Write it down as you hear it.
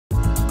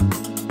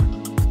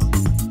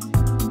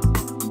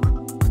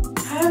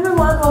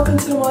welcome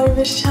to the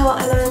Mommytipsbycole channel,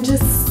 and I'm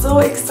just so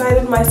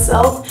excited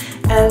myself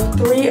and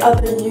 3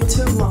 other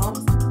YouTube moms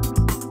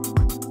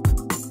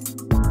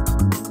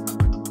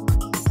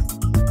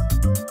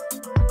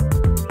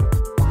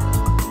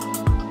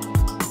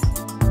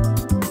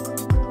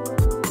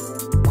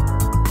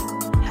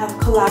have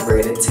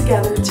collaborated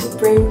together to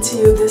bring to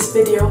you this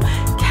video.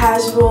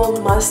 Casual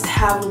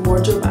must-have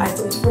wardrobe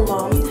items for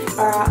mommy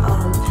are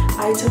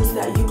items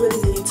that you would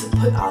need to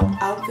put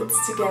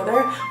outfits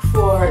together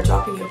for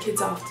dropping your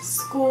kids off to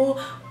school,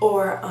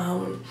 or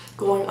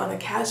going on a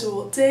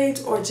casual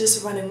date, or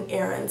just running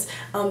errands.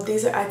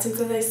 These are items,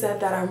 as I said,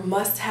 that are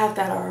must-have,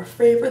 that are our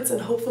favorites,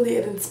 and hopefully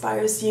it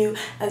inspires you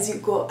as you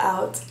go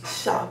out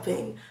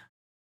shopping.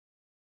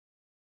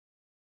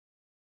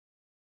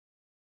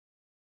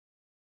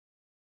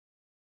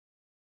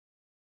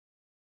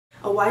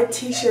 A white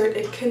t-shirt,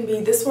 it can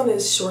be, this one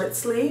is short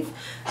sleeve,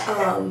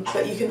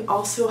 but you can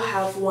also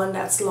have one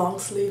that's long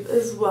sleeve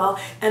as well,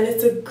 and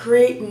it's a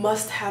great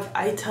must-have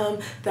item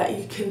that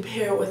you can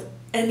pair with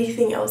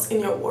anything else in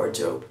your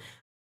wardrobe.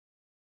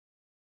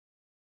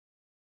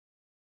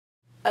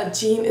 A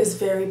jean is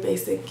very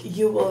basic.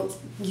 You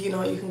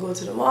can go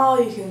to the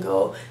mall, you can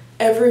go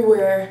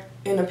everywhere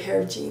in a pair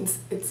of jeans.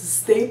 It's a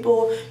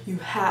staple. You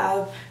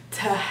have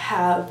to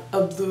have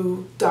a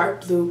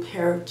dark blue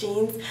pair of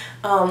jeans,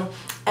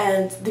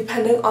 and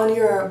depending on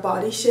your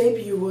body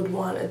shape, you would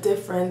want a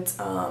different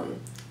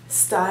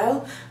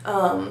style.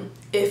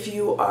 If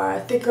you are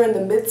thicker in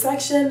the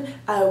midsection,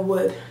 I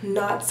would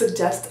not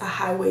suggest a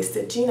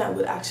high-waisted jean. I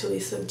would actually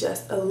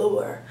suggest a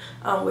lower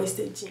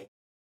waisted jean.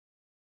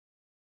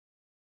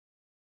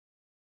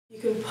 You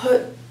can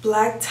put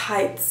black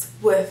tights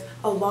with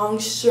a long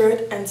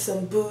shirt and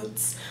some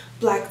boots.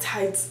 Black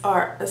tights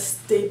are a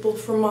staple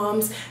for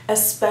moms,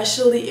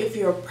 especially if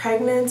you're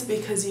pregnant,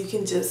 because you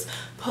can just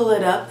pull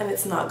it up and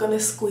it's not going to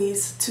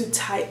squeeze too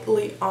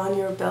tightly on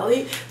your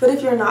belly. But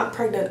if you're not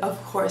pregnant,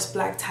 of course,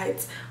 black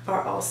tights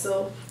are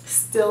also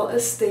still a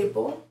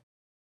staple.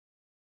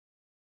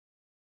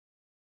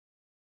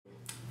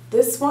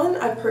 This one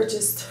I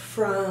purchased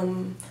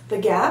from the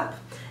Gap,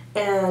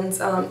 and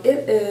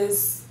it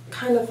is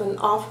kind of an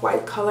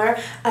off-white color.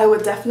 I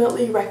would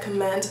definitely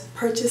recommend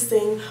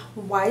purchasing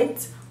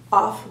white,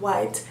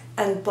 off-white,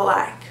 and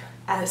black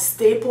as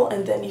staple,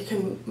 and then you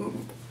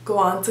can go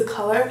on to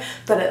color,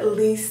 but at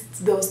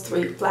least those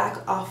 3: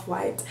 black,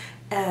 off-white,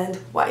 and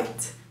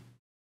white.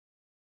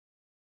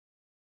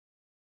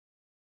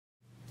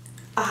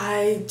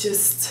 I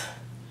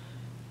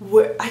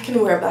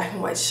can wear a black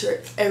and white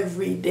shirt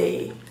every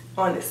day,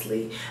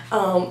 honestly,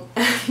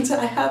 and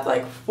I have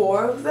like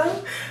 4 of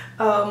them.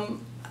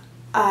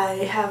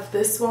 I have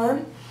this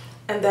one,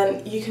 and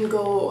then you can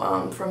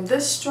go from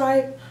this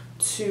stripe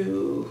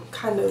to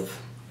kind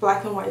of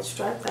black and white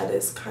stripe that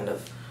is kind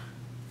of,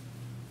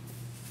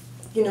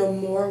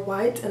 more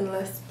white and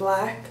less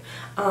black.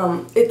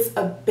 It's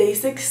a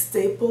basic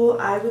staple,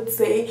 I would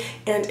say,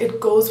 and it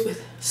goes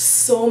with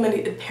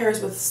it pairs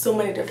with so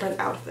many different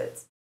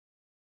outfits.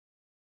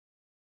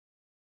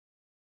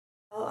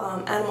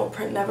 Animal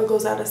print never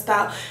goes out of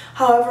style.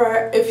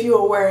 However, if you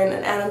are wearing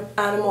an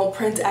animal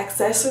print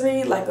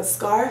accessory like a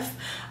scarf,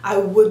 I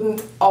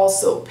wouldn't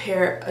also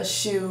pair a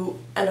shoe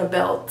and a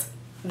belt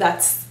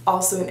that's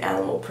also in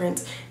animal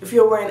print. If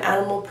you're wearing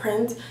animal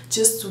print,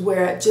 just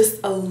wear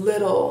just a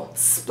little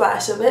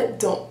splash of it.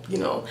 Don't,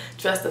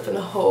 dress up in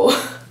a whole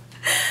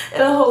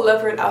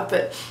leopard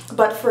outfit.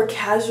 But for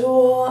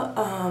casual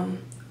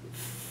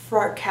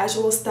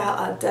style,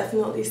 I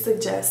definitely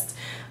suggest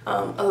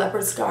a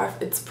leopard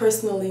scarf. It's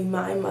personally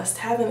my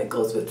must-have, and it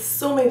goes with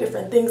so many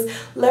different things.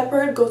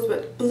 Leopard goes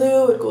with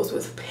blue, it goes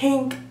with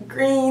pink,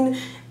 green,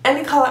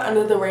 any color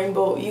under the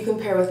rainbow you can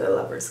pair with a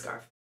leopard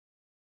scarf.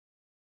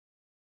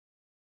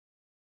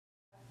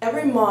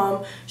 Every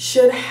mom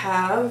should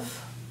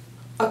have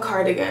a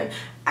cardigan.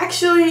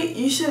 Actually,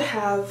 you should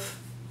have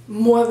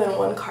more than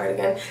one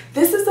cardigan.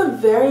 This is a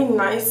very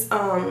nice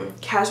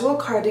casual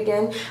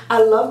cardigan.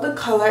 I love the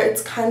color.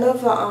 It's kind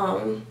of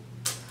a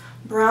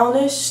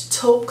brownish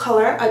taupe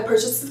color. I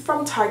purchased it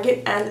from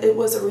Target, and it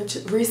was a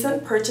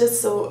recent purchase,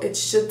 so it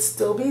should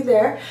still be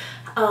there.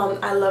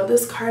 I love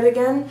this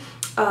cardigan.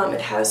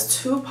 It has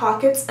 2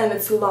 pockets, and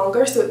it's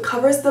longer, so it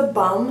covers the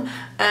bum,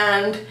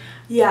 and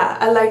yeah,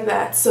 I like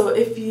that. So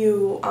if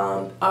you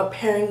are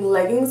pairing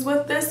leggings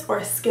with this,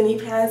 or skinny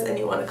pants, and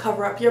you want to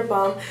cover up your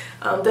bum,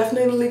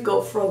 definitely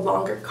go for a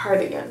longer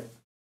cardigan.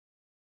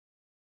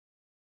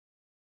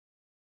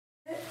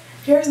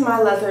 Here's my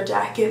leather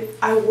jacket.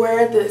 I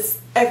wear this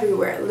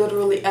everywhere,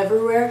 literally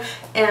everywhere,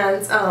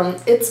 and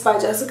it's by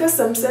Jessica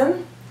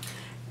Simpson,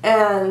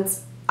 and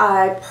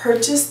I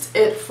purchased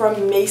it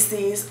from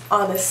Macy's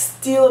on a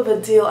steal of a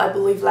deal, I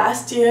believe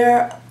last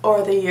year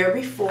or the year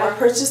before. I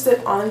purchased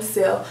it on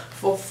sale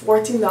for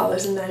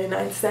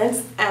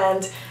 $14.99,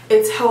 and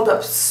it's held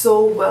up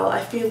so well.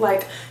 I feel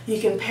like you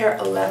can pair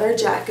a leather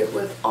jacket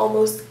with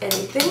almost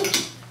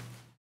anything.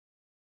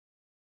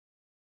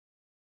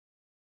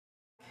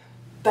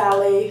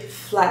 Ballet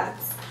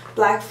flats.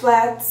 Black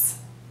flats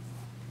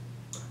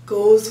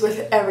goes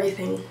with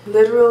everything.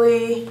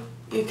 Literally,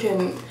 you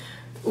can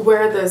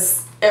wear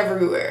this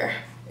everywhere.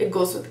 It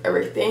goes with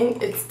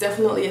everything. It's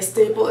definitely a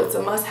staple. It's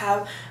a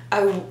must-have.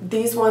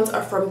 These ones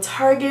are from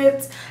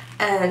Target,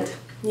 and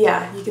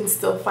yeah, you can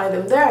still find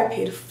them there. I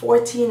paid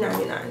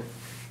 $14.99.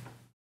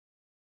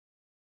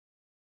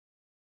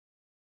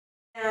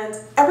 And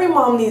every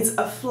mom needs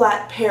a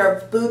flat pair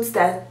of boots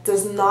that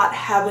does not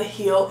have a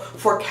heel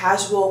for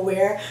casual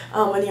wear.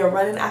 When you're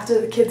running after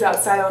the kids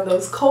outside on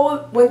those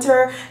cold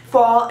winter,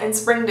 fall, and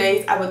spring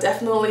days, I would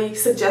definitely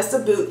suggest a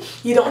boot.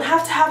 You don't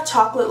have to have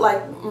chocolate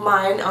like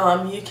mine.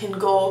 You can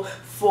go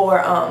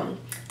for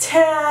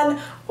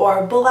tan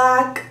or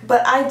black,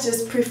 but I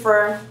just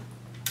prefer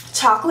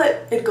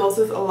chocolate. It goes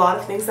with a lot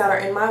of things that are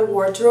in my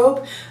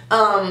wardrobe.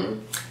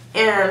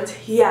 And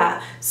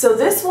yeah, so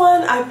this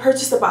one I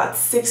purchased about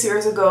 6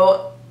 years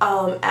ago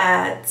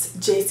at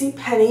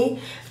JCPenney.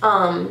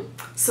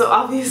 So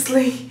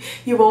obviously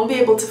you won't be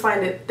able to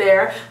find it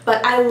there,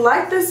 but I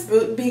like this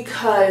boot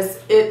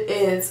because it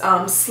is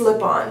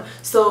slip-on,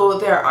 so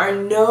there are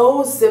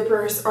no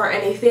zippers or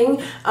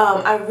anything.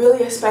 I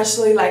really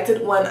especially liked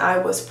it when I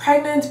was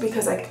pregnant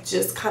because I could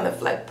just kind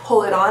of like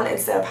pull it on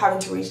instead of having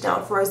to reach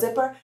down for a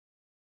zipper.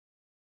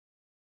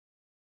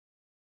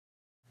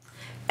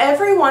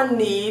 Everyone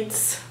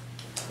needs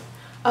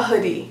a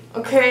hoodie,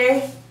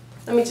 okay?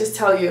 Let me just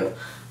tell you,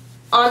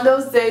 on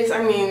those days,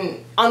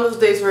 on those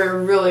days where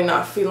you're really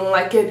not feeling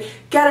like it,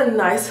 get a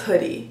nice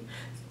hoodie.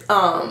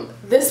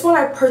 This one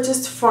I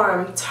purchased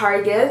from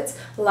Target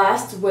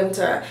last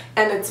winter,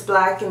 and it's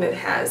black and it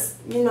has,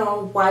 you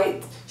know,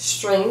 white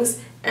strings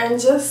and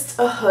just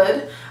a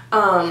hood.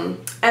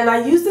 And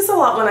I use this a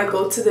lot when I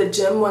go to the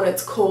gym when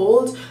it's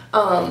cold.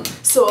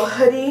 So a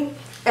hoodie,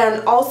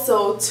 and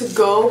also to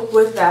go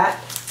with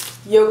that,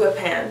 yoga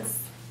pants.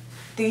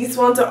 These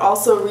ones are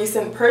also a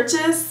recent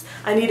purchase.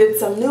 I needed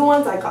some new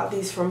ones. I got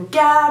these from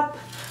Gap,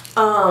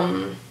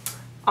 on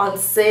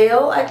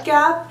sale at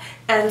Gap.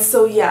 And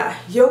so yeah,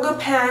 yoga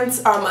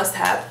pants are a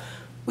must-have.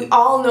 We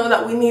all know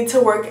that we need to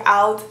work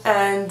out,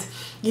 and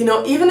you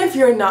know, even if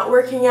you're not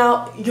working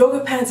out,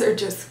 yoga pants are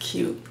just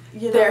cute.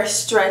 They're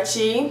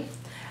stretchy,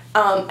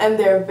 and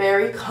they're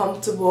very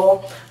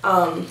comfortable.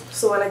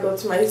 So when I go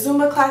to my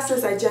Zumba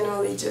classes, I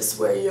generally just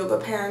wear yoga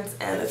pants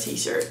and a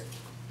t-shirt.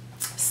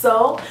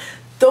 So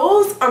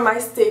those are my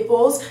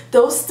staples.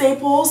 Those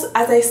staples,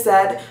 as I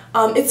said,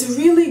 it's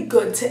really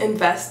good to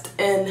invest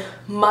in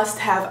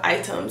must-have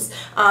items.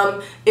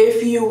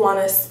 If you want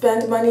to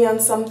spend money on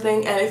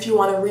something, and if you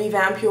want to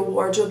revamp your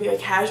wardrobe, your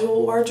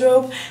casual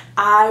wardrobe,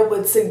 I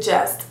would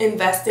suggest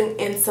investing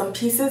in some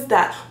pieces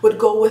that would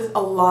go with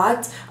a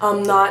lot,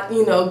 not,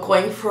 you know,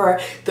 going for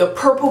the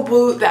purple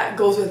boot that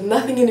goes with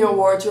nothing in your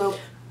wardrobe.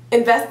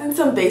 Invest in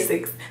some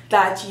basics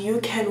that you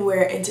can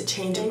wear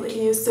interchangeably.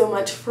 Thank you so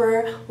much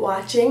for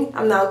watching.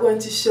 I'm now going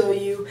to show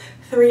you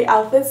 3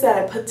 outfits that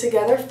I put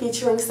together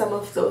featuring some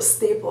of those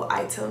staple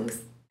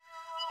items.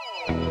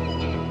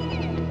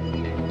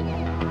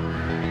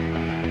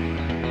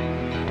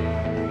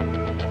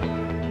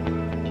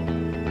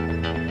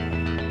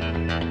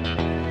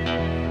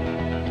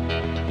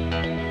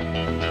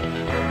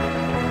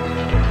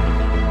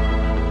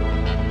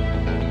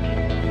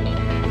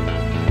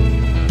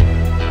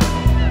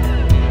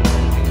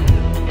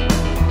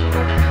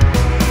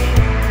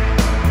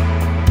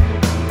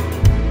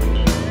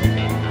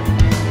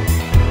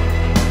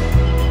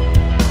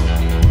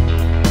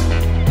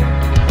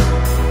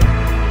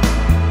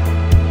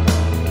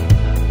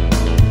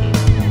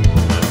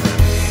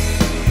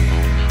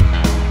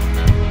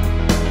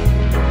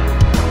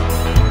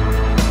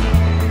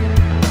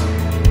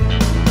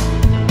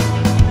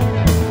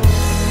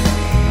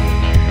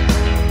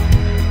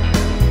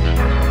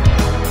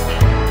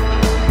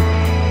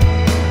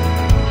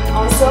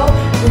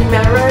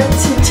 Remember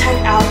to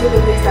check out the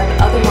videos that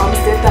the other moms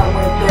did that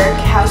were their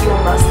casual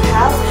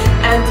must-haves,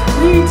 and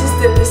we just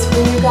did this for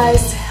you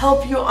guys to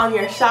help you on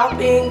your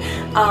shopping.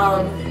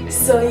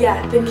 So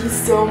yeah, thank you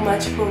so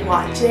much for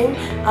watching.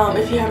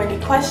 If you have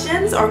any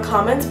questions or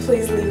comments,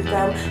 please leave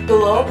them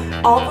below.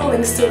 All the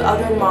links to the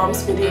other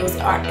moms videos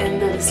are in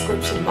the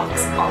description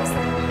box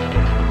also.